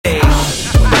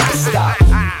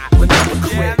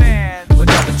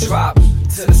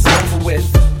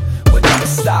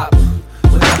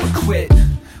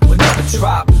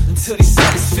until he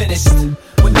said it's finished.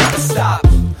 We'll never stop,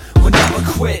 we'll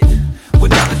never quit, we'll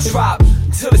never drop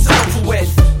till it's over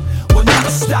with. We'll never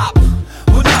stop,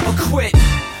 we'll never quit,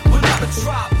 we'll never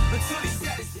drop until he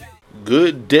said it's finished.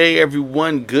 Good day,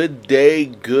 everyone. Good day,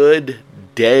 good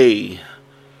day.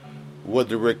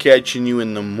 Whether we're catching you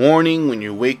in the morning when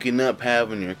you're waking up,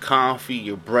 having your coffee,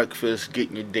 your breakfast,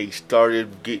 getting your day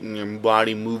started, getting your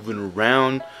body moving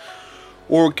around,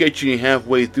 or catching you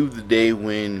halfway through the day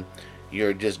when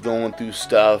you're just going through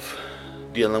stuff,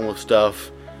 dealing with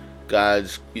stuff.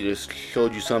 God's either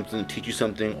showed you something, teach you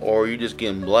something, or you're just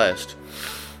getting blessed.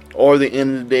 Or the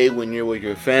end of the day when you're with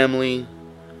your family,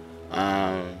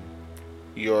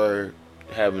 you're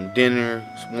having dinner,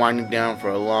 winding down for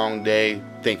a long day,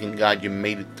 thanking God you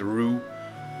made it through,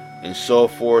 and so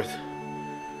forth.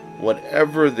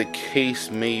 Whatever the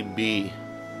case may be,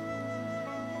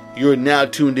 you're now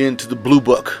tuned in to the Blue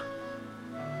Book,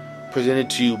 presented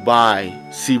to you by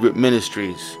Secret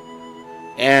Ministries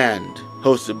and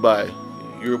hosted by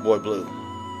your boy Blue.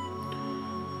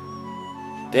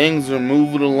 Things are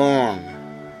moving along,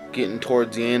 getting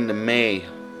towards the end of May.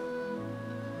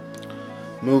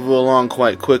 Moving along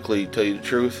quite quickly, to tell you the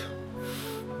truth.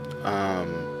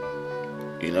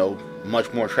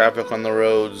 Much more traffic on the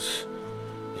roads.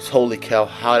 It's holy cow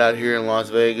hot out here in Las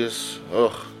Vegas.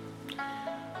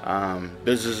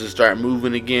 Businesses start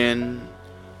moving again.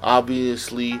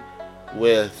 Obviously,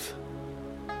 with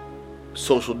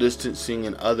social distancing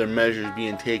and other measures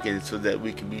being taken so that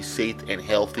we can be safe and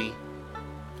healthy.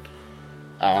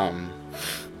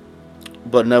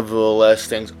 But nevertheless,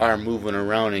 things are moving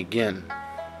around again.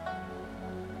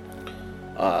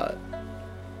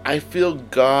 I feel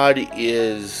God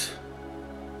is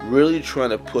really trying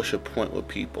to push a point with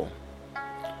people.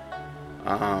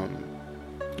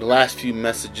 The last few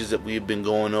messages that we've been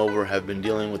going over have been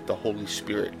dealing with the Holy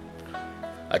Spirit,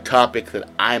 a topic that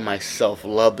I myself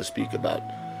love to speak about.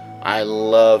 I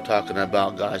love talking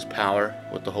about God's power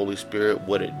with the Holy Spirit,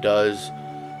 what it does,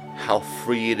 how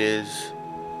free it is,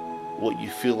 what you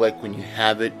feel like when you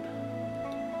have it,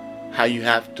 how you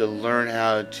have to learn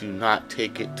how to not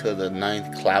take it to the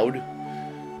ninth cloud,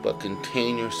 but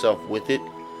contain yourself with it.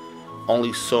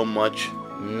 Only so much,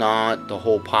 not the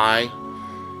whole pie.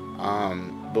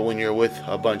 But when you're with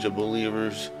a bunch of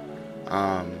believers,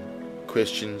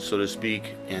 Christians, so to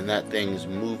speak, and that thing's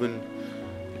moving,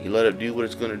 you let it do what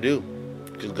it's going to do.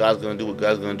 Because God's going to do what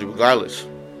God's going to do regardless.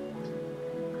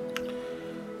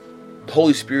 The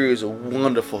Holy Spirit is a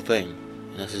wonderful thing.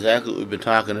 And that's exactly what we've been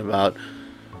talking about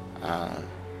for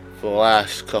the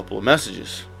last couple of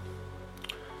messages.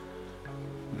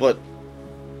 But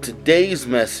today's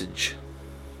message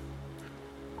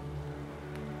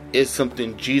is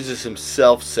something Jesus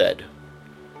himself said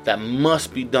that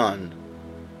must be done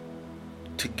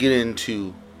to get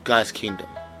into God's kingdom.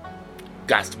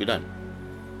 Got to be done,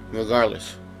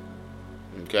 regardless.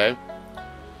 Okay?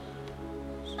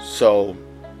 So,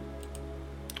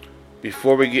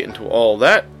 before we get into all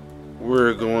that,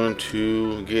 we're going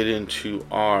to get into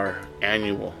our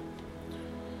annual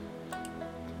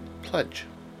pledge.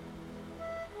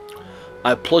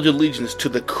 I pledge allegiance to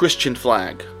the Christian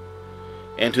flag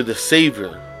and to the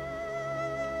Savior,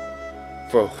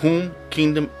 for whom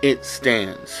kingdom it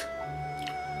stands.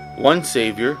 One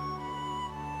Savior,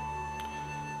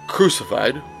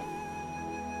 crucified,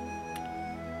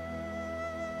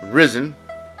 risen,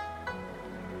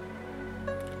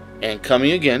 and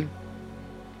coming again,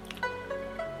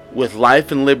 with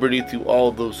life and liberty to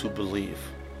all those who believe.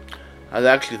 I was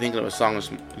actually thinking of a song,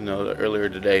 earlier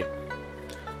today.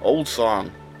 Old song,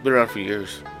 been around for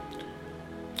years.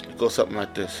 It goes something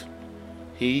like this.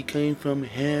 He came from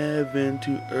heaven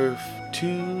to earth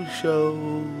to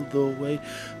show the way,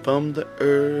 from the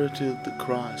earth to the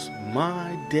cross,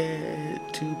 my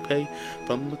debt to pay,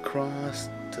 from the cross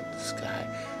to the sky.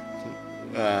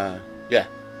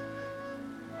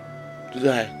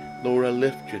 Lord, I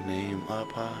lift your name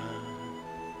up high.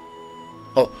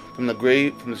 From the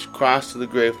cross to the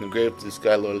grave, from the grave to the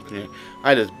sky, Lord, I lift your name.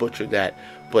 I just butchered that,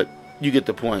 but you get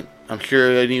the point. I'm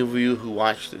sure any of you who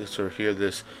watch this or hear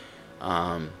this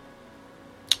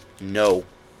know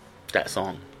that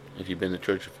song if you've been to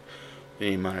church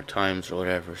any amount of times or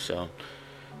whatever. So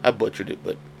I butchered it,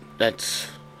 but that's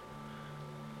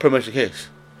pretty much the case.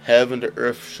 Heaven to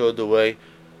earth showed the way,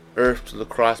 earth to the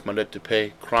cross, my debt to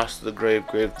pay, cross to the grave,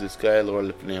 grave to the sky, Lord,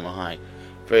 lift your name on high.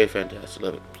 Very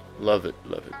fantastic. Love it.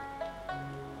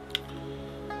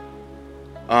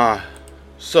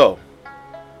 So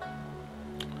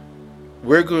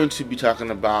we're going to be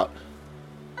talking about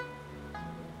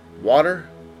water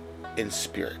and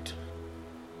spirit.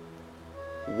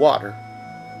 Water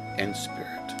and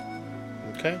spirit.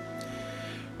 Okay?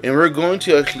 And we're going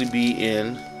to actually be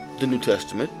in the New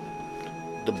Testament,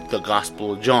 the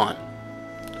Gospel of John.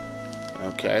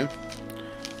 Okay?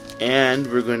 And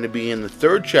we're going to be in the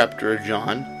 3rd chapter of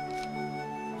John,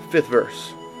 5th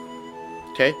verse.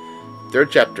 Okay? 3rd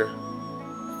chapter,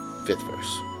 5th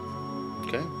verse.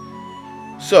 Okay?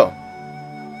 So,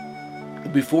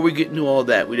 before we get into all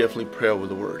that, we definitely pray over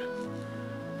the Word.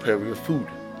 Pray over your food.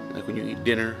 Like when you eat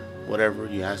dinner, whatever,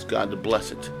 you ask God to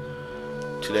bless it.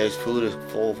 Today's food is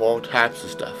full of all types of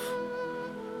stuff.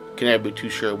 Can never be too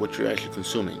sure what you're actually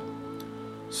consuming.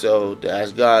 So to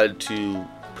ask God to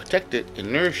protect it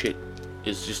and nourish it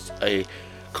is just a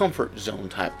comfort zone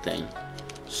type thing.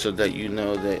 So that you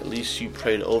know that at least you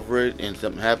prayed over it and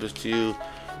something happens to you,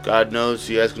 God knows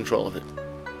He has control of it.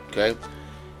 Okay?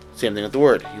 Same thing with the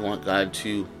Word. You want God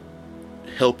to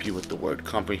help you with the Word,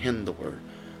 comprehend the Word.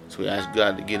 So we ask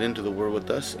God to get into the Word with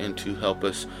us and to help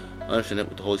us understand it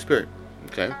with the Holy Spirit.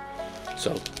 Okay?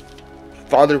 So,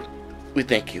 Father, we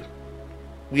thank you.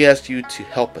 We ask you to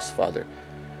help us, Father.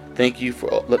 Thank you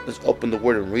for letting us open the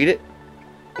Word and read it.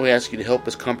 We ask you to help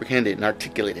us comprehend it and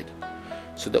articulate it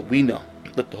so that we know.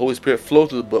 Let the Holy Spirit flow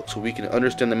through the book so we can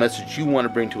understand the message you want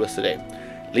to bring to us today.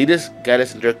 Lead us, guide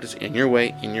us, and direct us in your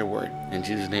way, in your word. In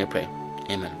Jesus' name I pray.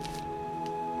 Amen.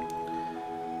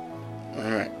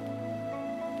 Alright.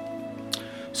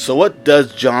 So what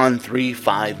does John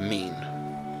 3:5 mean?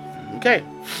 Okay.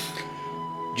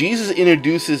 Jesus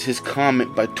introduces his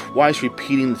comment by twice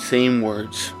repeating the same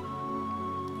words.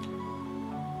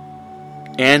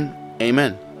 And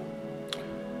amen.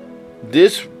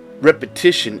 This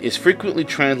repetition is frequently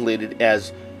translated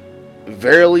as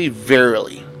verily,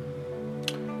 verily,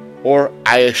 or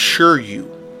I assure you.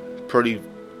 Pretty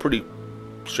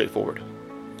straightforward.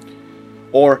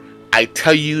 Or I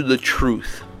tell you the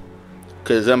truth.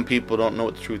 Because some people don't know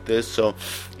what the truth is. So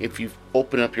if you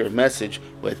open up your message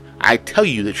with I tell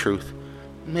you the truth,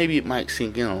 maybe it might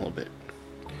sink in a little bit.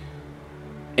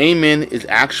 Amen is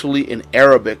actually an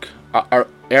Aramaic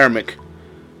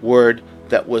word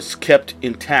that was kept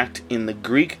intact in the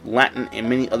Greek, Latin, and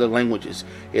many other languages.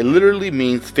 It literally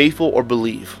means faithful or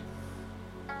believe.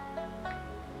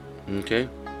 Okay?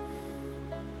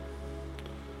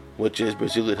 Which is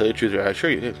basically tell you the truth, or I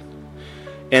assure you.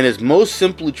 And is most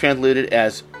simply translated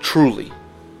as truly.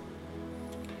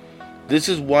 This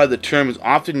is why the term is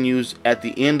often used at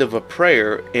the end of a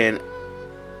prayer and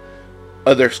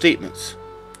other statements.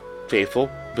 Faithful,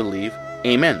 believe,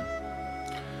 amen.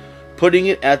 Putting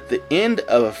it at the end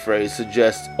of a phrase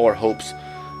suggests or hopes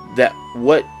that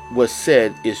what was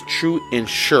said is true and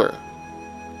sure.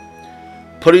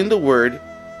 Putting the word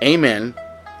amen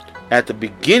at the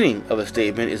beginning of a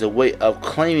statement is a way of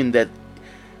claiming that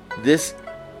this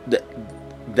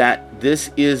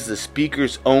is the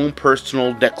speaker's own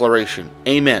personal declaration.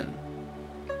 Amen.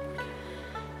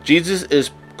 Jesus is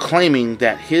claiming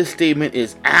that his statement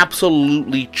is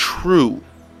absolutely true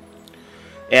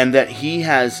and that he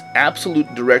has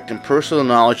absolute, direct, and personal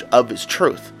knowledge of its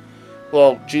truth.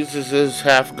 Well, Jesus is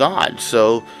half God,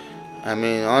 so, I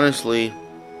mean, honestly,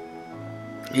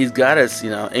 he's got us,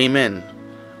 amen.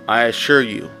 I assure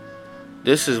you,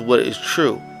 this is what is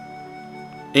true.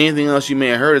 Anything else you may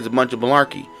have heard is a bunch of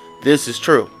malarkey. This is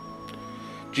true.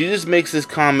 Jesus makes this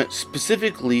comment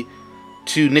specifically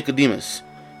to Nicodemus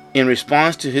in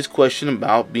response to his question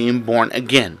about being born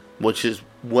again, which is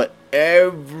what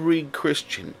every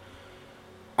Christian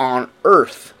on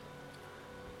earth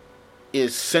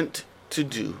is sent to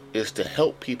do, is to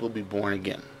help people be born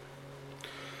again.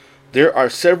 There are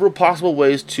several possible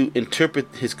ways to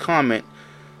interpret his comment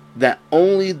that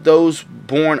only those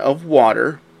born of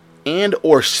water and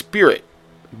or spirit,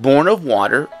 born of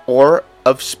water or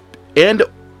of spirit,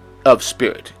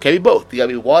 can be both. You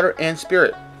gotta be water and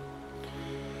spirit,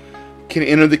 can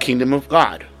enter the kingdom of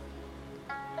God.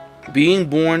 Being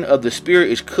born of the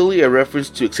Spirit is clearly a reference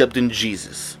to accepting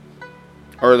Jesus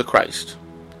or the Christ.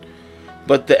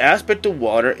 But the aspect of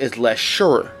water is less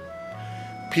sure.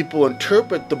 People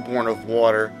interpret the born of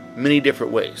water many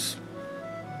different ways.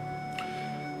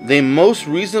 The most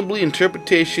reasonably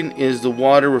interpretation is the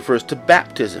water refers to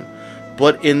baptism,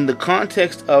 but in the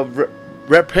context of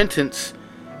repentance,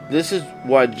 this is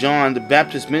why John the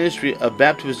Baptist's ministry of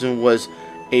baptism was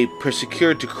a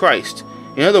persecutor to Christ.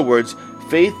 In other words,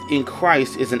 faith in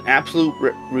Christ is an absolute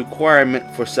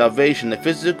requirement for salvation. The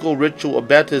physical ritual of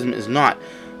baptism is not.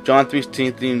 John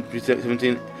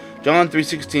 3:17, John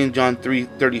 3:16, John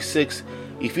 3:36,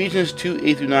 Ephesians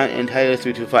 2:8-9, and Titus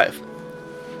 3:2-5.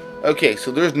 Okay,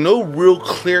 so there's no real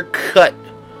clear-cut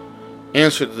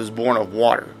answer to this born of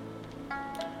water.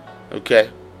 Okay,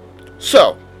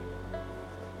 so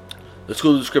let's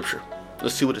go to the scripture.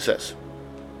 Let's see what it says.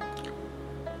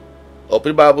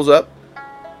 Open your Bibles up.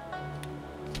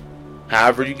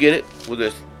 However you get it, whether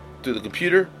it's through the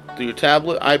computer, through your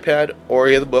tablet, iPad, or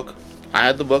you have the book. I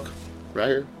have the book right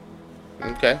here.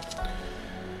 Okay.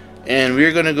 And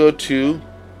we're going to go to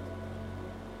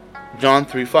John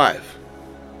 3:5.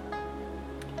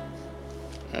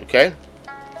 Okay.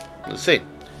 Let's see.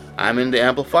 I'm in the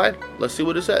Amplified. Let's see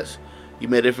what it says. You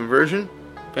made a different version?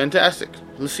 Fantastic.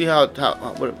 Let's see what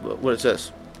it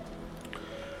says.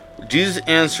 Jesus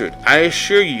answered, I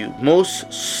assure you,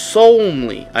 most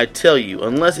solemnly I tell you,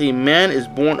 unless a man is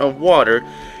born of water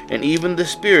and even the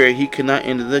Spirit, he cannot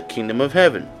enter the kingdom of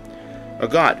heaven or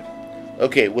God.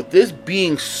 Okay, with this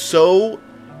being so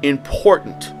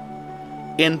important,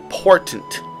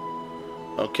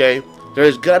 okay,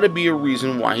 there's got to be a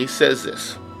reason why he says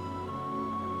this.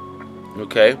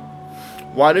 Okay,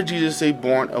 why did Jesus say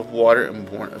born of water and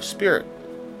born of Spirit?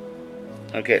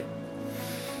 Okay.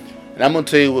 And I'm going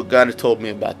to tell you what God has told me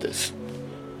about this.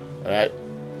 Alright?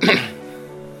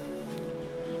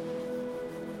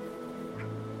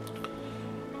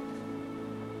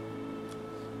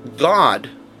 God,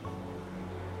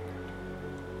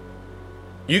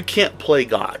 you can't play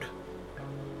God.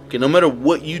 Okay, no matter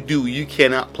what you do, you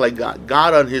cannot play God.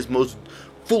 God on his most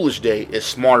foolish day is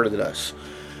smarter than us.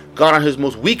 God on his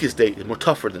most weakest day is more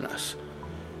tougher than us.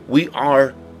 We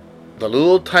are the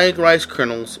little tiny rice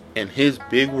kernels in his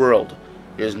big world.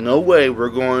 There's no way we're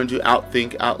going to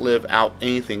outlive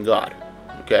anything God.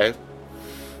 Okay?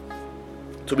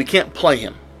 So we can't play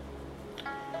him.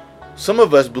 Some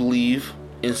of us believe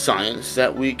in science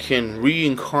that we can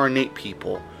reincarnate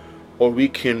people, or we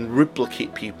can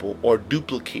replicate people, or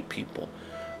duplicate people.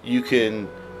 You can,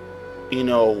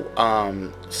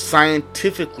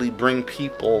 scientifically bring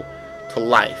people to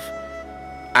life.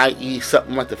 I.e.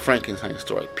 something like the Frankenstein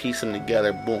story. Piece them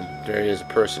together, boom, there is a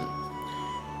person.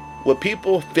 What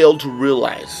people fail to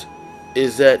realize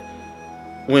is that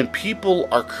when people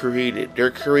are created,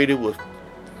 they're created with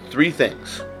three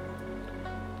things.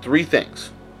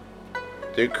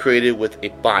 They're created with a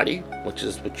body, which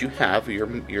is what you have,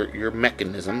 your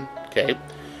mechanism, okay?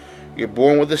 You're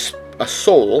born with a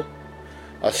soul.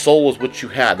 A soul is what you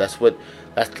have. That's the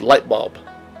light bulb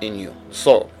in you,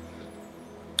 soul.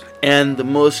 And the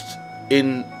most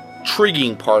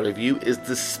intriguing part of you is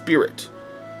the spirit.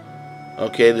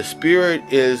 Okay, the spirit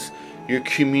is your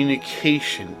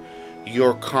communication,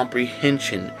 your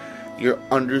comprehension, your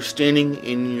understanding,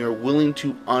 and you're willing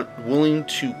to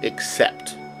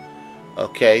accept.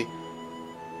 Okay,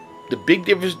 the big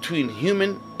difference between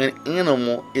human and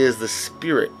animal is the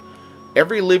spirit.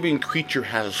 Every living creature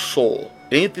has a soul.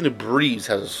 Anything that breathes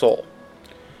has a soul.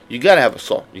 You gotta have a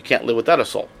soul. You can't live without a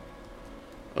soul.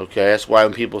 Okay, that's why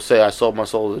when people say, I sold my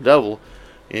soul to the devil,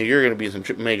 you're going to be in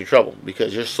some major trouble,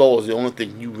 because your soul is the only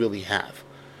thing you really have.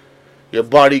 Your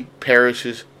body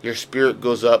perishes, your spirit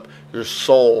goes up, your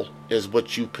soul is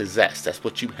what you possess. That's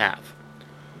what you have.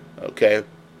 Okay?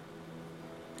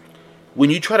 When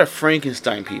you try to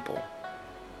Frankenstein people,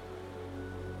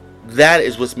 that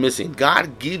is what's missing.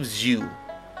 God gives you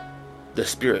the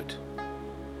spirit.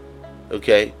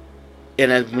 Okay?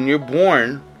 And when you're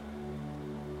born,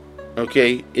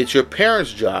 okay, it's your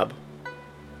parents' job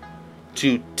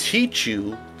to teach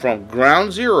you from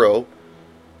ground zero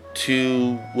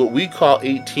to what we call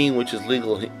 18, which is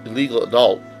legal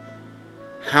adult,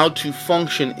 how to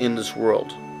function in this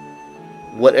world.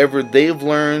 Whatever they've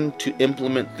learned, to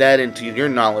implement that into your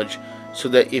knowledge, so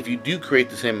that if you do create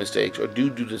the same mistakes or do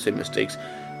the same mistakes,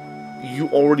 you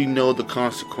already know the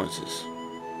consequences.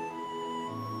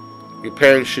 Your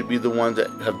parents should be the ones that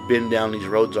have been down these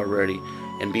roads already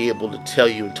and be able to tell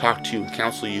you and talk to you and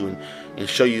counsel you and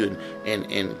show you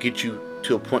and get you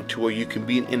to a point to where you can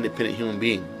be an independent human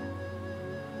being.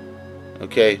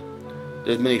 Okay?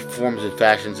 There's many forms and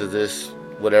fashions of this,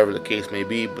 whatever the case may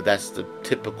be, but that's the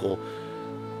typical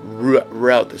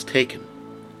route that's taken.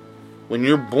 When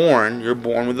you're born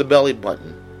with a belly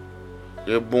button.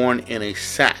 You're born in a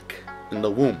sack in the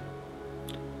womb.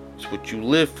 It's what you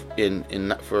live in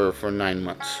for 9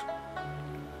 months.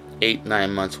 8,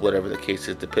 9 months, whatever the case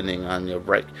is, depending on when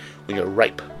you're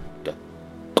ripe to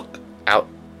out.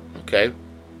 Okay?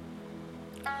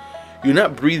 You're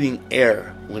not breathing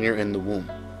air when you're in the womb.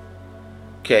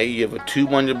 Okay? You have a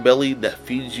tube on your belly that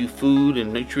feeds you food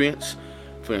and nutrients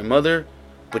from your mother,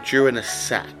 but you're in a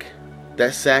sack.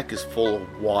 That sack is full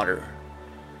of water.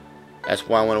 That's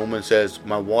why when a woman says,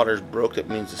 my water's broke, that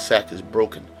means the sack is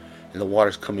broken and the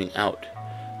water's coming out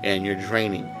and you're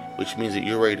draining, which means that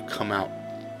you're ready to come out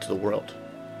to the world.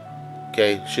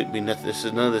 Okay? Shouldn't be nothing.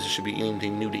 None of this should be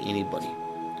anything new to anybody.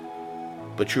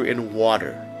 But you're in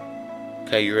water.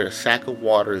 Okay? You're in a sack of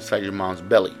water inside your mom's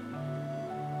belly.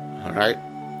 Alright?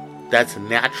 That's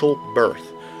natural birth.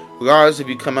 Regardless if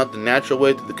you come out the natural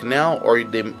way through the canal or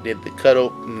they cut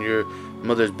open your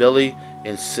mother's belly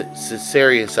and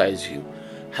cesarean size you.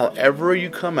 However you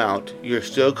come out, you're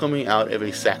still coming out of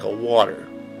a sack of water.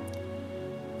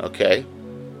 Okay?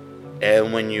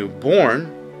 And when you're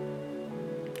born,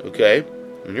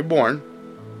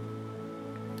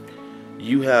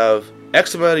 you have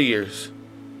X amount of years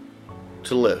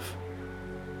to live.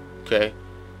 Okay?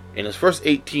 And the first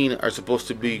 18 are supposed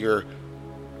to be your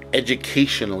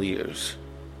educational years.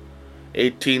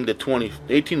 18 to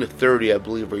 30, I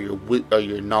believe, are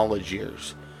your knowledge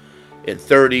years. And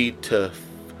 30 to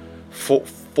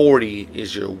 40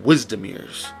 is your wisdom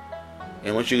years.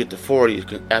 And once you get to 40,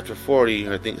 after 40,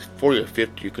 I think 40 or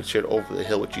 50, you're considered over the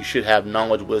hill, which you should have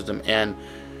knowledge, wisdom, and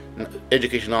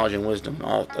education, knowledge, and wisdom.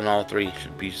 All three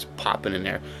should be popping in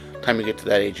there. By the time you get to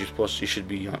that age, you should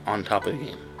be on top of the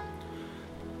game.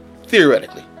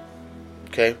 Theoretically.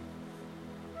 Okay?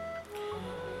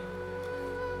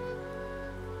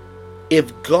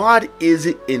 If God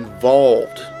isn't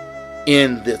involved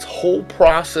in this whole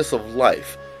process of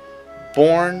life,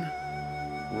 born,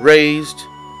 raised,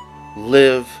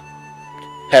 live,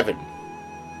 heaven.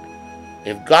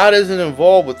 If God isn't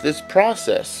involved with this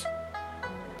process,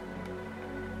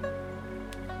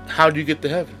 how do you get to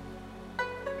heaven?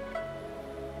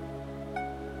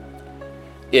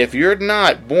 If you're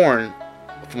not born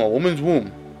from a woman's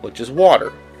womb, which is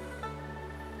water,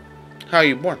 how are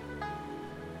you born?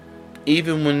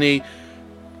 Even when they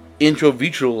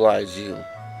intravitrealize you,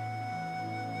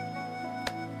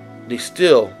 they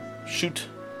still shoot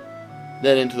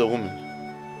that into the woman,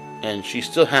 and she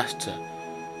still has to,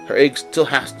 her egg still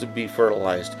has to be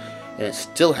fertilized, and it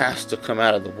still has to come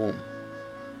out of the womb.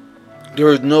 There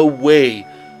is no way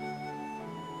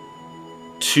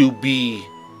to be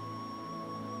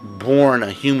born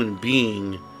a human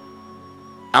being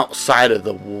outside of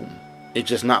the womb. It's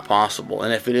just not possible.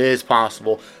 And if it is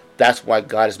possible, that's why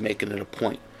God is making it a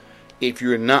point. If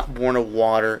you're not born of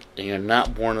water and you're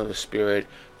not born of the Spirit,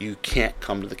 you can't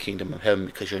come to the kingdom of heaven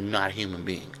because you're not a human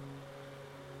being.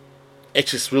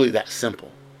 It's just really that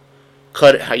simple.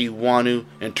 Cut it how you want to,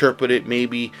 interpret it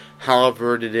maybe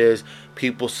however it is.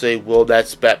 People say, well,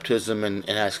 that's baptism and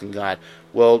asking God.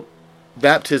 Well,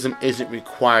 baptism isn't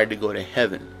required to go to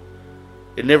heaven.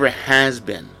 It never has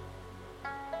been.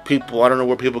 I don't know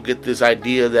where people get this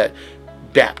idea that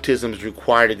baptism is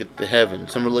required to get to heaven.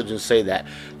 Some religions say that.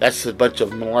 That's a bunch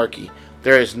of malarkey.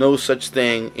 There is no such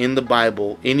thing in the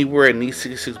Bible, anywhere in these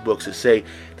 66 books, that say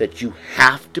that you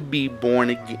have to be born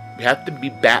again. You have to be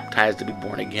baptized to be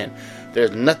born again.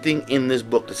 There's nothing in this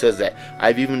book that says that.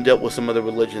 I've even dealt with some other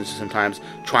religions sometimes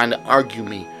trying to argue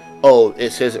me. Oh,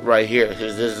 it says it right here. It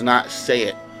does not say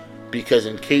it. Because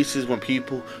in cases when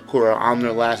people who are on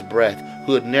their last breath,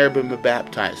 who had never been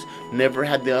baptized, never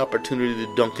had the opportunity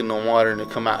to dunk in the water and to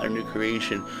come out a new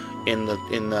creation in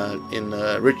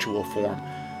the ritual form,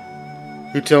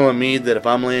 you're telling me that if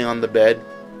I'm laying on the bed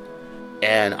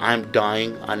and I'm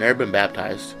dying, I've never been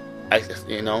baptized,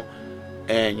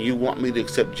 and you want me to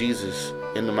accept Jesus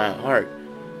into my heart,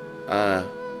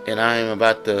 and I am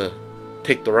about to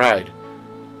take the ride,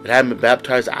 and I haven't been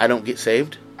baptized, I don't get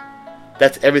saved?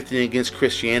 That's everything against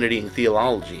Christianity and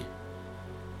theology.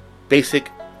 Basic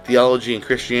theology and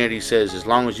Christianity says as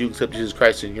long as you accept Jesus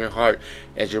Christ in your heart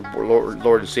as your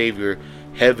Lord and Savior,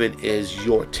 heaven is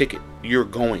your ticket. You're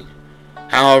going.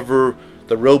 However,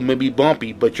 the road may be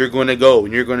bumpy, but you're going to go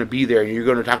and you're going to be there and you're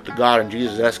going to talk to God and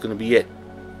Jesus. That's going to be it.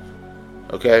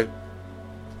 Okay?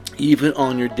 Even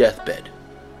on your deathbed.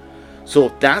 So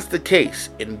if that's the case,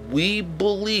 and we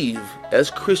believe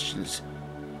as Christians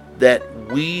that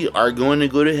we are going to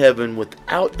go to heaven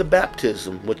without the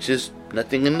baptism, which is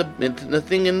nothing in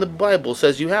the Bible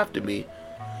says you have to be,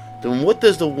 then what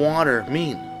does the water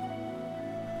mean?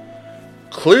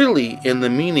 Clearly, in the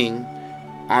meaning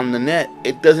on the net,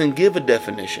 it doesn't give a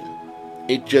definition.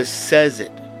 It just says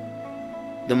it.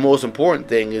 The most important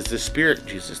thing is the Spirit,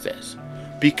 Jesus says.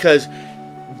 Because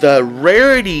the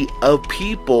rarity of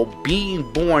people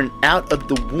being born out of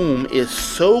the womb is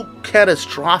so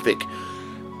catastrophic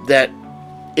that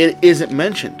it isn't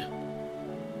mentioned.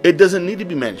 It doesn't need to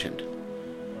be mentioned.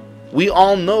 We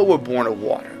all know we're born of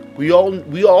water. We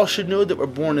all should know that we're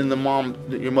born in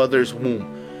your mother's womb,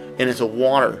 and it's a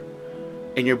water,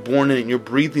 and you're born in it, and you're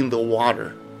breathing the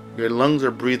water. Your lungs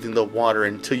are breathing the water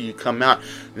until you come out.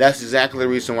 That's exactly the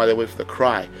reason why they wait for the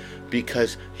cry,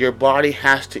 because your body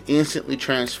has to instantly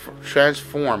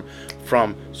transform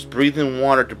from breathing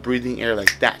water to breathing air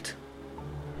like that.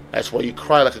 That's why you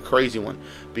cry like a crazy one,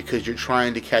 because you're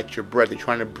trying to catch your breath. You're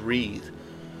trying to breathe.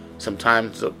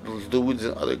 Sometimes the fluids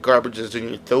and other garbage is in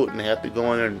your throat, and they have to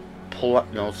go in and pull up,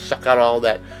 suck out all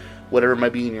that, whatever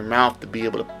might be in your mouth, to be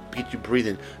able to get you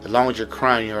breathing. As long as you're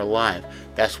crying, you're alive.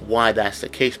 That's why that's the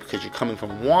case, because you're coming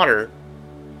from water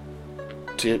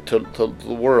to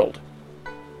the world.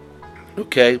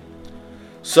 Okay?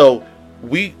 So,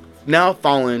 we now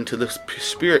fall into the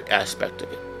spirit aspect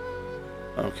of it.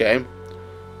 Okay?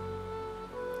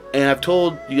 And I've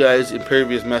told you guys in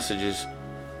previous messages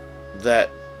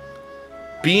that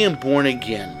being born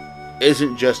again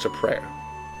isn't just a prayer.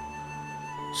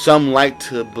 Some like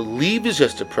to believe it's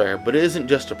just a prayer, but it isn't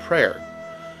just a prayer.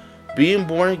 Being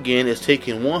born again is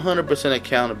taking 100%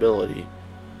 accountability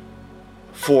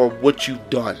for what you've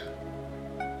done.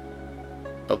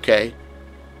 Okay?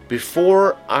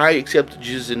 Before I accepted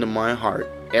Jesus into my heart,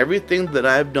 everything that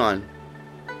I've done,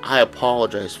 I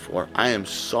apologize for. I am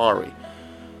sorry.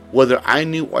 Whether I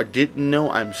knew or didn't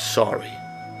know, I'm sorry.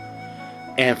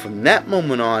 And from that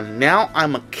moment on, now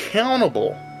I'm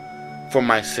accountable for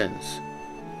my sins.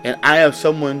 And I have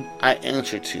someone I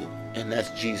answer to, and that's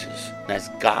Jesus, and that's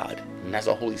God, and that's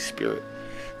the Holy Spirit.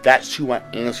 That's who I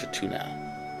answer to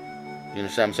now. You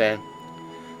understand what I'm saying?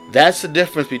 That's the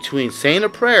difference between saying a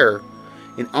prayer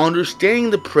and understanding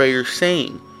the prayer you're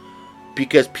saying.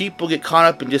 Because people get caught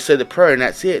up and just say the prayer and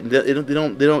that's it. And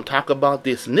they don't talk about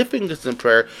the significance in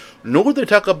prayer, nor do they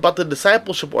talk about the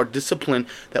discipleship or discipline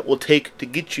that will take to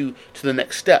get you to the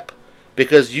next step.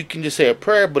 Because you can just say a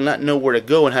prayer but not know where to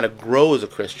go and how to grow as a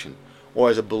Christian or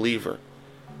as a believer.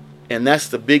 And that's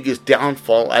the biggest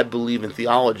downfall, I believe, in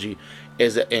theology,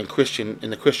 is that in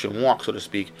the Christian walk, so to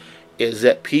speak, is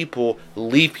that people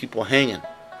leave people hanging.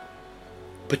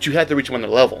 But you have to reach them on their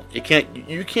level. You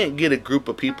can't get a group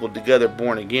of people together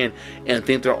born again and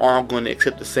think they're all going to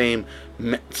accept the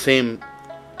same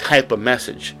type of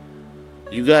message.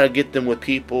 You got to get them with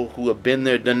people who have been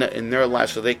there, done that in their life,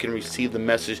 so they can receive the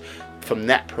message from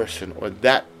that person or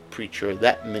that preacher or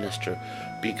that minister.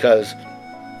 Because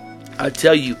I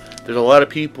tell you, there's a lot of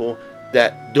people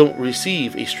that don't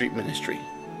receive a street ministry.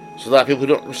 There's a lot of people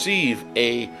who don't receive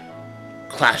a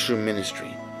classroom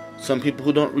ministry. Some people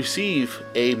who don't receive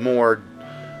a more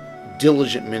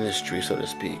diligent ministry, so to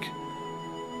speak.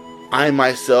 I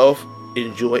myself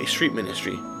enjoy street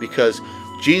ministry because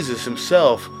Jesus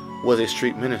himself was a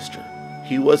street minister.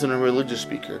 He wasn't a religious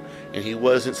speaker, and he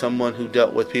wasn't someone who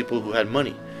dealt with people who had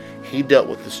money. He dealt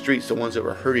with the streets, the ones that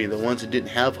were hurting, the ones that didn't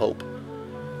have hope.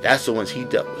 That's the ones he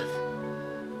dealt with.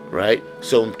 Right?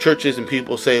 So churches and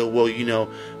people say, well,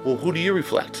 who do you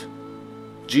reflect?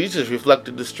 Jesus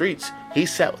reflected the streets. He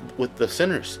sat with the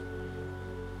sinners,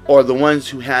 or the ones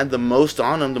who had the most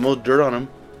on them, the most dirt on them.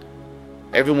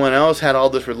 Everyone else had all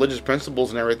this religious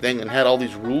principles and everything, and had all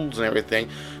these rules and everything.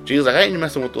 Jesus was like, I ain't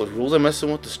messing with those rules. I'm messing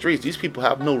with the streets. These people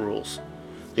have no rules.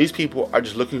 These people are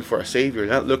just looking for a savior,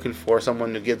 not looking for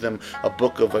someone to give them a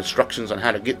book of instructions on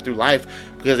how to get through life,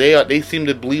 because they seem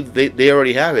to believe they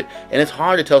already have it. And it's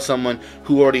hard to tell someone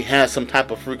who already has some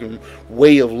type of freaking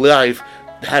way of life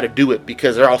how to do it,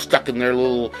 because they're all stuck in their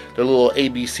little A,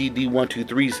 B, C, D, 1, 2,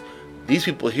 3s. These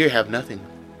people here have nothing.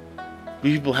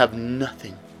 These people have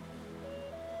nothing.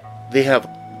 They have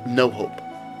no hope.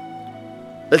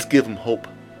 Let's give them hope.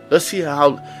 Let's see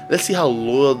how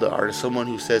loyal they are to someone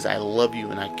who says, I love you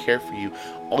and I care for you.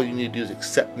 All you need to do is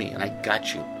accept me and I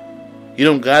got you. You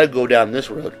don't got to go down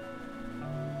this road.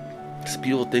 It's a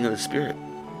beautiful thing of the Spirit.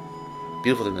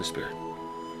 Beautiful thing of the Spirit.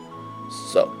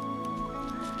 So,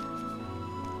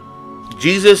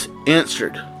 Jesus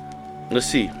answered. Let's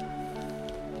see.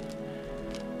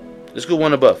 Let's go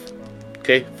one above.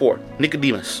 Okay, 4.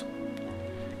 Nicodemus.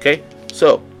 Okay,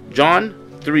 so John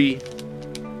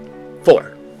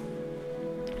 3:4.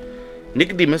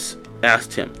 Nicodemus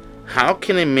asked him, how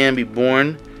can a man be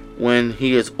born when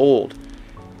he is old?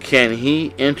 Can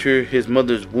he enter his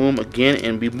mother's womb again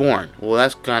and be born? Well,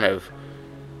 that's kind of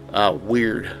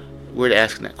weird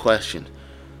asking that question.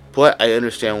 But I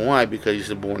understand why, because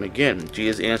he's born again.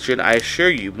 Jesus answered, I assure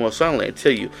you, most solemnly, I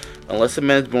tell you, unless a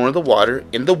man is born of the water,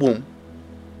 in the womb,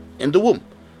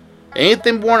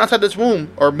 anything born outside this womb,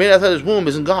 or made outside this womb,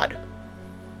 isn't God.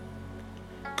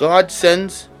 God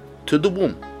sends to the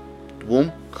womb. The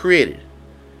womb created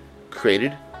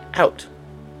out.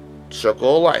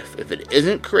 Circle of life. If it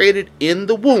isn't created in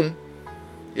the womb,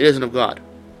 it isn't of God.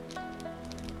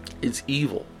 It's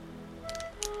evil.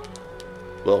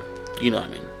 Well, you know what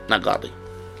I mean. Not godly.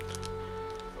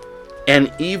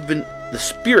 And even the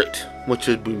Spirit, which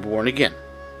has been born again,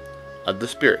 of the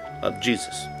Spirit of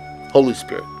Jesus, Holy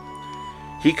Spirit,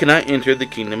 he cannot enter the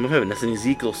kingdom of heaven. That's in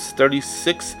Ezekiel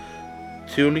 36,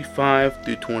 25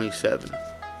 through 27.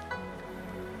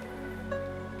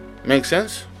 Make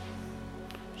sense?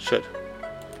 Should.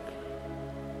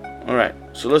 All right.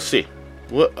 So let's see.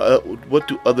 What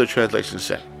do other translations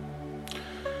say?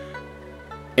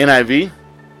 NIV.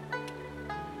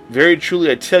 Very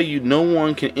truly I tell you, no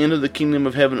one can enter the kingdom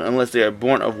of heaven unless they are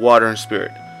born of water and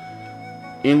spirit.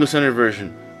 English Standard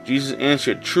Version. Jesus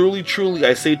answered, truly, truly,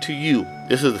 I say to you,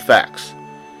 this is the facts.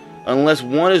 Unless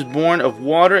one is born of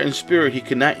water and spirit, he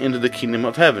cannot enter the kingdom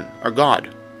of heaven, or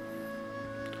God.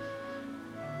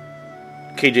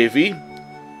 KJV.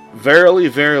 Verily,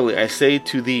 verily, I say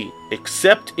to thee,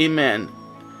 except a man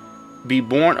be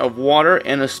born of water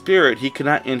and of spirit, he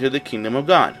cannot enter the kingdom of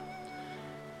God.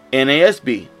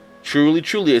 NASB. Truly,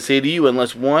 truly, I say to you,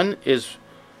 unless one is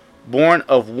born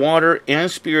of water and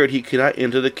spirit, he cannot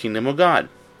enter the kingdom of God.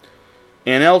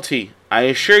 NLT. I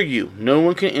assure you, no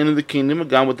one can enter the kingdom of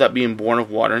God without being born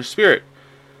of water and spirit.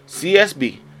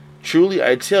 CSB. Truly,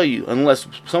 I tell you, unless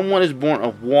someone is born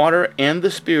of water and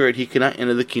the spirit, he cannot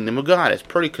enter the kingdom of God. It's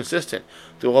pretty consistent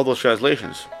through all those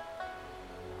translations.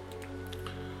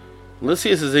 Let's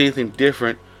see if there's anything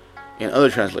different in other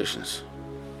translations.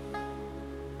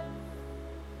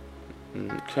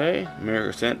 Okay,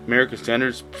 American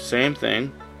Standards, same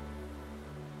thing.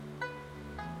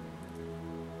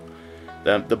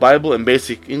 The Bible in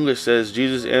Basic English says,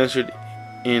 Jesus said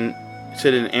in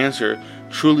answer,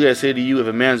 truly I say to you, if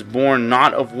a man is born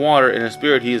not of water and of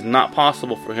spirit, he is not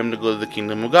possible for him to go to the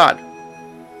kingdom of God.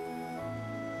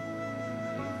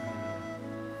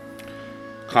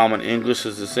 Common English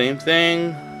is the same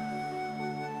thing.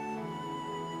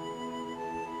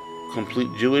 Complete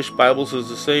Jewish Bibles is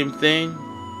the same thing.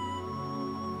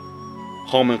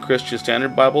 Holman Christian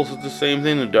Standard Bibles is the same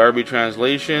thing. The Darby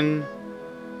Translation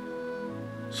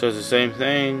says the same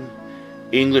thing.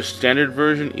 English Standard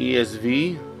Version,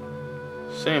 ESV,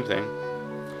 same thing.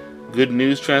 Good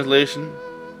News Translation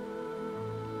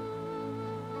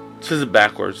says it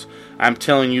backwards. I'm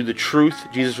telling you the truth,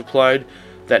 Jesus replied,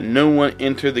 that no one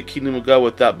entered the kingdom of God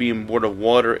without being born of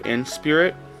water and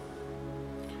spirit.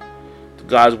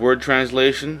 God's Word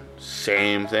Translation,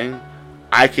 same thing.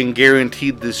 I can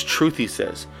guarantee this truth, he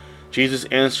says. Jesus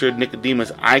answered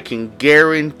Nicodemus, I can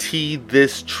guarantee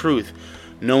this truth.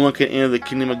 No one can enter the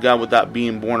kingdom of God without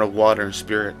being born of water and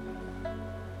spirit.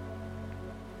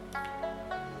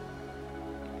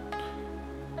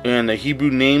 And the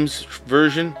Hebrew Names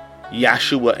Version,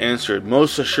 Yahshua answered,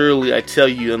 most assuredly I tell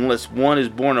you, unless one is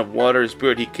born of water and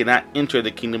spirit, he cannot enter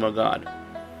the kingdom of God.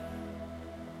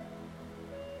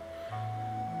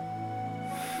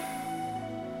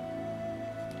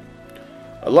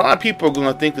 A lot of people are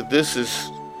going to think that this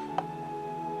is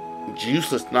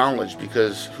useless knowledge,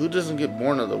 because who doesn't get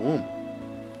born of the womb?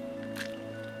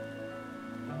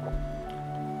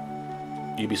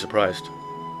 You'd be surprised.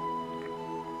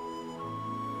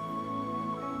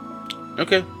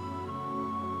 Okay.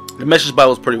 The Message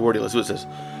Bible is pretty wordy. Let's see what it says.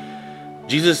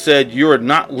 Jesus said, you are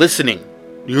not listening.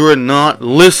 You are not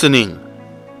listening.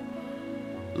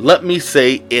 Let me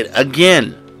say it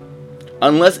again.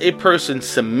 Unless a person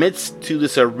submits to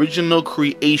this original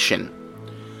creation,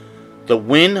 the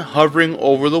wind hovering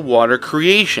over the water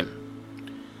creation,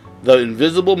 the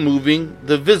invisible moving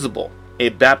the visible, a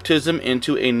baptism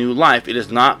into a new life, it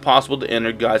is not possible to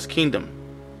enter God's kingdom.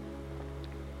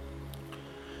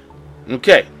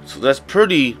 Okay, so that's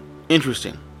pretty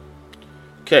interesting.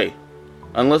 Okay,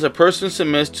 unless a person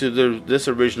submits to this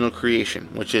original creation,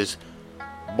 which is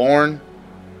born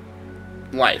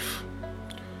life,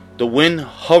 the wind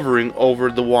hovering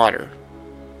over the water.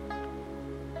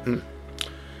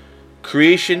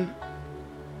 Creation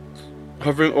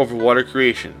hovering over water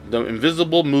creation. The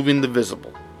invisible moving the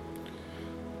visible.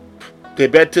 The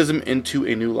baptism into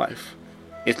a new life.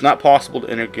 It's not possible to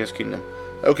enter God's kingdom.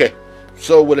 Okay,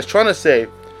 so what it's trying to say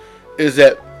is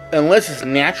that unless it's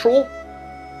natural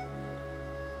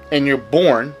and you're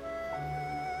born,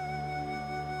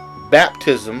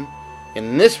 baptism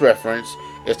in this reference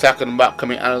is talking about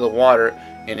coming out of the water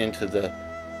and into the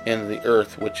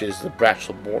earth, which is the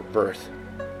natural birth.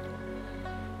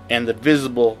 And the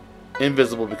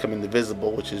invisible becoming the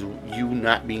visible, which is you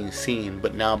not being seen,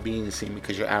 but now being seen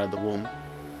because you're out of the womb.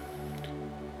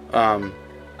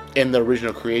 In the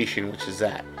original creation, which is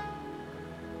that.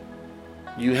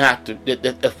 You have to,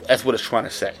 that's what it's trying to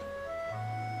say.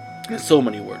 In so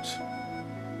many words.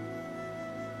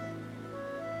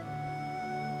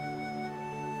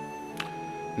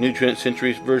 New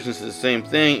Century Version says the same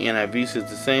thing. NIV says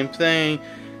the same thing.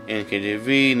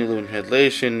 NKJV, New Living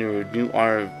Translation,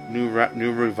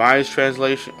 New Revised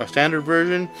Translation, or Standard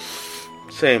Version,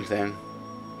 same thing.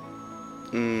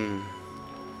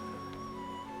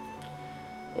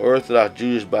 Orthodox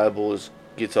Jewish Bible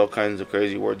gets all kinds of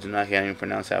crazy words, and I can't even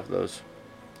pronounce half of those.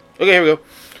 Okay, here we go.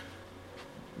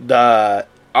 The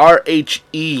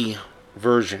RHE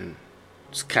version,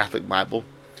 it's Catholic Bible.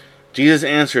 Jesus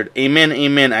answered, Amen,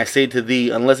 amen, I say to thee,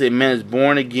 unless a man is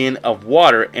born again of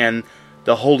water and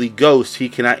the Holy Ghost, he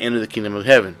cannot enter the kingdom of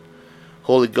heaven.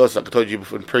 Holy Ghost, like I told you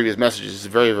before in previous messages, is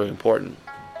very, very important.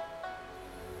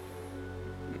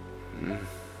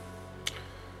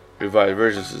 Revised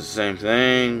Versions is the same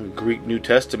thing. Greek New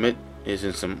Testament is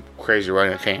in some crazy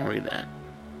writing. I can't read that.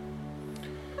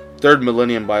 Third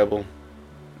Millennium Bible.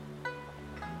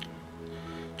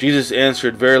 Jesus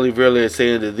answered, Verily, verily, I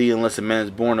say unto thee, unless a man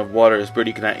is born of water and spirit,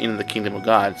 he cannot enter the kingdom of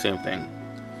God. Same thing.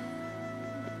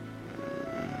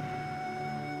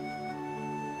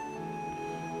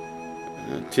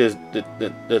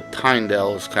 The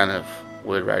Tyndale is kind of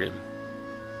weird writing.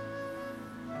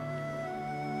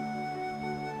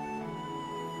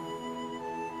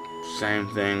 Same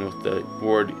thing with the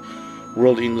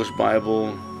World English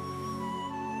Bible.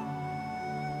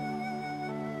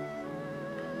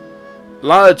 A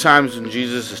lot of times when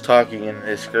Jesus is talking in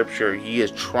his scripture, he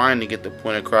is trying to get the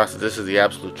point across that this is the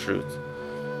absolute truth.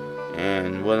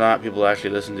 And whether or not people actually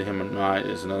listen to him or not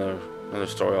is another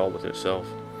story all with itself.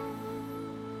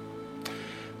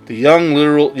 The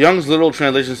Young's literal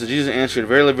translation says, Jesus answered,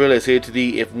 Verily, verily, I say to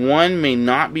thee, if one may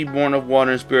not be born of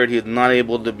water and spirit, he is not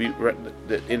able to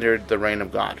enter the reign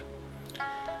of God.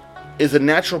 It's a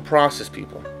natural process,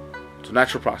 people. It's a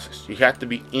natural process. You have to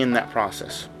be in that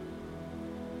process.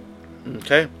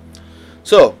 Okay?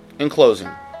 So, in closing,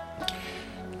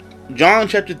 John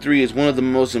chapter 3 is one of the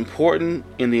most important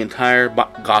in the entire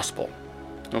gospel.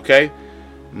 Okay?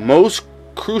 Most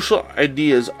crucial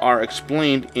ideas are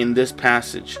explained in this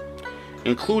passage,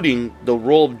 including the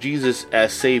role of Jesus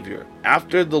as Savior.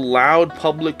 After the loud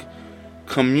public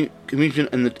communion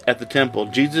at the temple,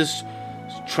 Jesus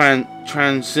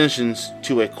transitions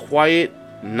to a quiet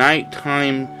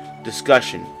nighttime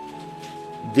discussion.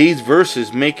 These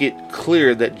verses make it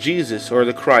clear that Jesus, or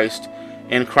the Christ,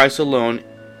 and Christ alone,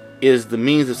 is the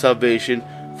means of salvation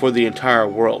for the entire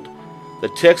world. The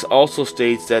text also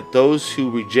states that those who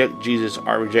reject Jesus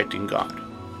are rejecting God.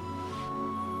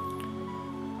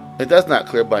 If that's not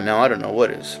clear by now, I don't know what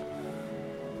is.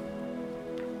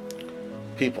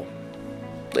 People,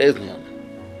 ladies and gentlemen,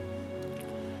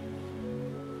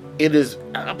 it is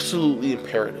absolutely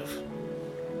imperative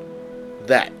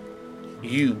that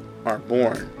you are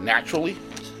born naturally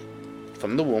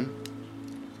from the womb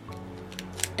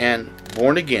and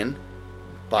born again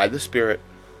by the Spirit.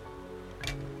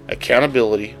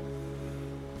 Accountability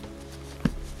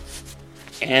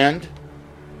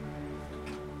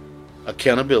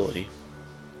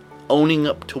owning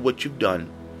up to what you've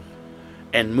done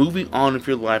and moving on with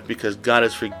your life because God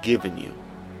has forgiven you.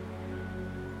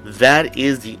 That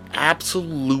is the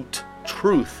absolute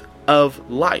truth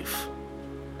of life.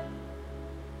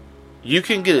 You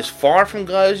can get as far from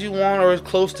God as you want or as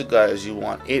close to God as you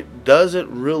want. It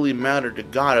doesn't really matter to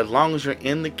God as long as you're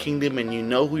in the kingdom and you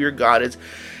know who your God is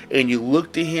and you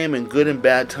look to Him in good and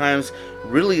bad times.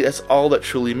 Really, that's all that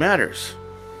truly matters.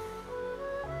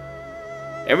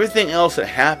 Everything else that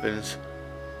happens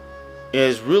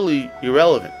is really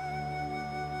irrelevant.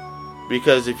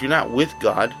 Because if you're not with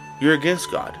God, you're against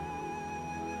God.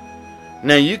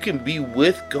 Now, you can be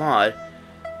with God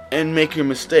and make your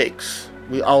mistakes.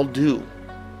 We all do.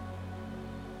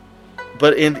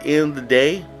 But in the end of the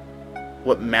day,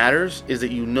 what matters is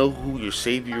that you know who your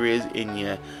Savior is and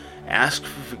you ask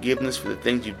for forgiveness for the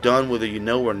things you've done, whether you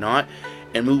know or not,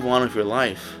 and move on with your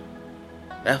life.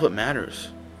 That's what matters.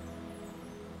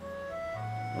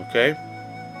 Okay?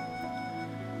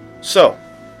 So,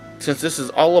 since this is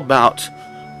all about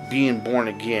being born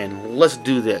again, let's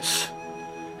do this.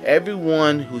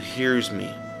 Everyone who hears me,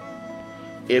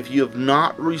 if you have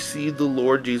not received the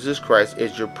Lord Jesus Christ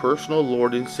as your personal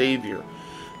Lord and Savior,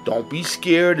 don't be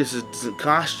scared. This doesn't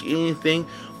cost you anything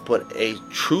but a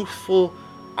truthful,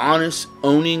 honest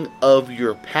owning of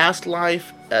your past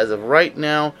life as of right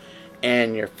now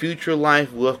and your future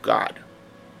life with God.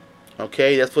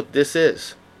 Okay, that's what this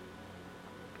is.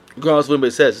 Regardless of what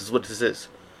anybody says, this is what this is.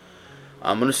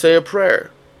 I'm going to say a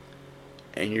prayer.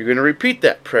 And you're going to repeat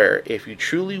that prayer if you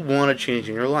truly want to change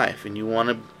in your life and you want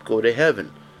to go to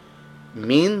heaven.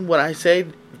 Mean what I say,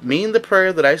 mean the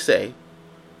prayer that I say.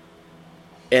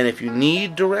 And if you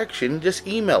need direction, just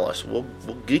email us. We'll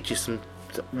get you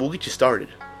started.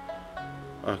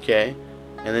 Okay?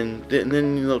 And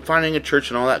then finding a church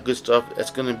and all that good stuff,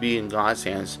 that's going to be in God's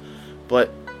hands. But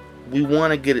we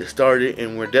want to get it started,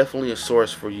 and we're definitely a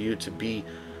source for you to be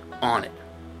on it.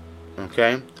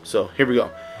 Okay? So, here we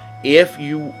go. If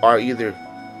you are either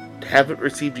haven't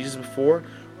received Jesus before,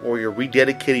 or you're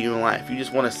rededicating your life. You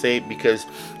just want to say it because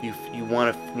you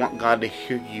want God to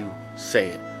hear you say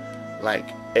it. Like,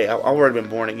 hey, I've already been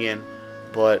born again,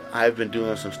 but I've been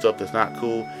doing some stuff that's not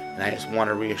cool, and I just want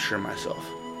to reassure myself.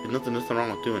 There's nothing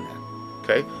wrong with doing that.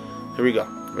 Okay? Here we go.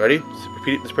 Ready? Just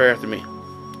repeat this prayer after me.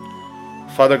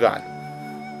 Father God,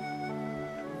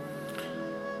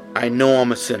 I know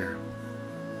I'm a sinner,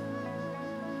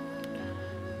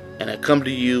 and I come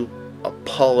to you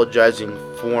apologizing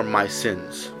for my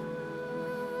sins.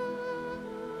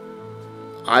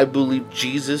 I believe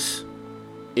Jesus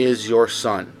is your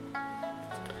Son,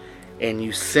 and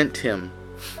you sent him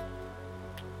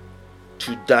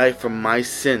to die for my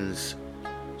sins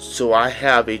so I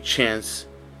have a chance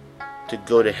to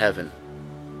go to heaven.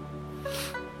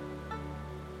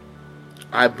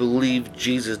 I believe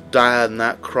Jesus died on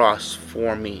that cross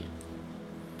for me,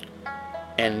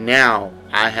 and now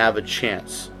I have a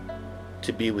chance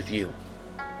to be with you.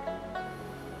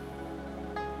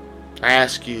 I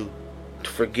ask you to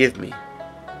forgive me,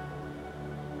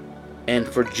 and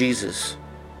for Jesus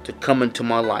to come into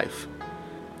my life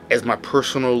as my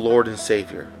personal Lord and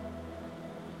Savior,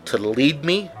 to lead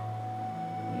me,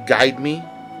 guide me,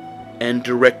 and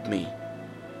direct me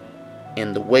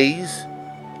in the ways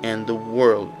and the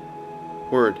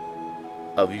word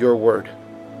of your word.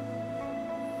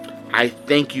 I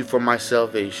thank you for my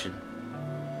salvation.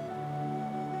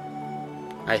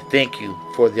 I thank you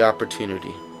for the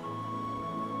opportunity.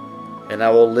 And I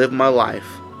will live my life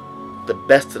the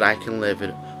best that I can live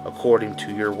it according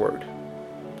to your word.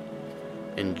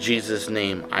 In Jesus'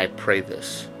 name I pray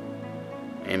this.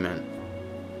 Amen.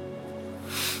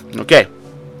 Okay.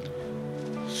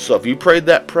 So if you prayed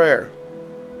that prayer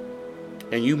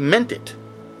and you meant it,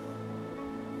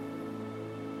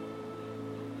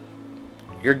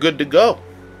 you're good to go.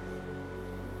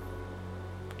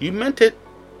 You meant it.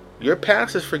 Your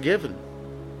past is forgiven.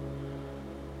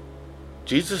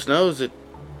 Jesus knows that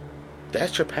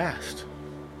that's your past.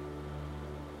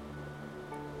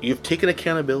 You've taken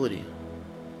accountability.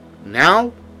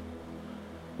 Now,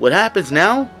 what happens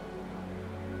now,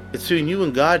 it's between you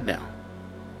and God now.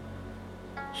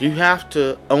 You have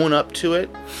to own up to it,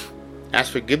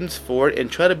 ask forgiveness for it,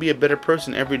 and try to be a better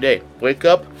person every day. Wake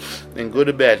up and go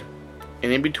to bed.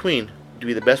 And in between, to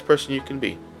be the best person you can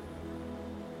be.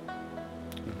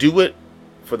 Do it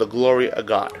for the glory of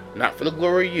God. Not for the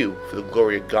glory of you, for the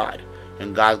glory of God.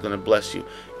 And God's going to bless you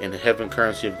in the heaven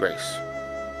currency of grace.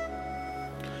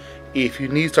 If you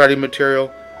need starting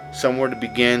material, somewhere to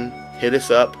begin, hit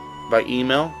us up by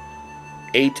email,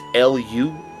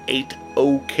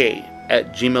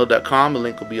 8lu8ok@gmail.com. The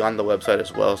link will be on the website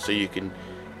as well, so you can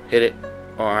hit it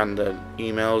on the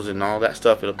emails and all that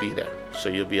stuff. It'll be there, so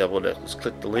you'll be able to just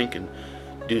click the link and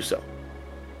do so.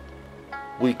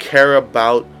 We care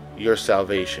about your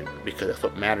salvation because that's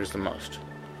what matters the most,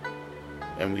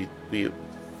 and we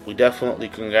definitely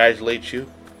congratulate you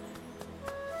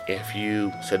if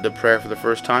you said the prayer for the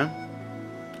first time.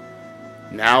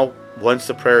 Now, once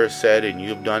the prayer is said and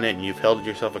you've done it and you've held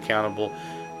yourself accountable,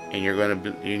 and you're going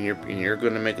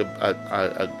to make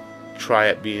a try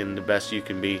at being the best you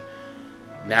can be,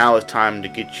 now it's time to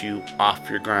get you off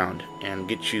your ground and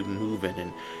get you moving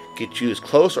and get you as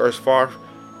close or as far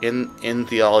in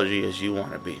theology as you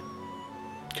want to be.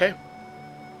 Okay?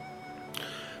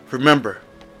 Remember,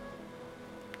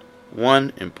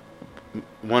 one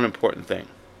important thing.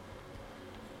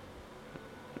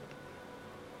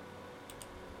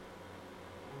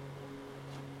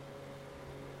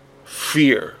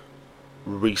 Fear,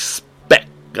 respect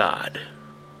God.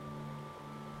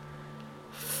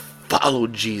 Follow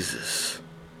Jesus.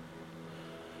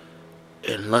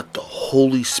 And let the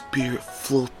Holy Spirit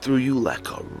flow through you like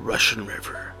a rushing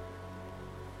river.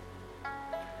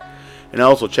 And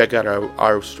also check out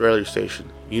our Australia station,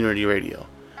 Unity Radio,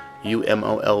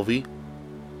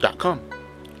 UMOLV.com.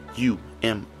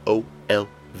 UMOLV.com.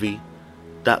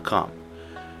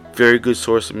 Very good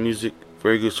source of music,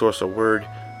 very good source of word,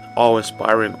 all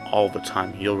inspiring all the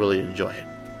time. You'll really enjoy it.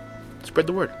 Spread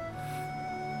the word.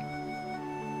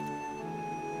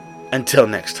 Until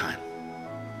next time.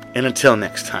 And until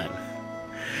next time.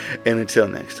 And until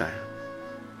next time.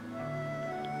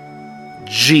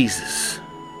 Jesus.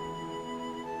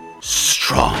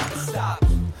 Strong. Stop.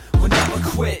 We'll never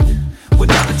quit. We'll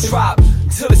never drop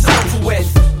till it's over with.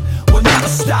 We'll never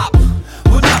stop.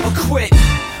 We'll never quit.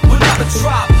 We'll never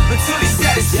drop until he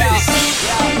said it's finished.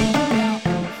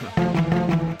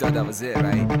 Thought that was it,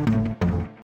 right?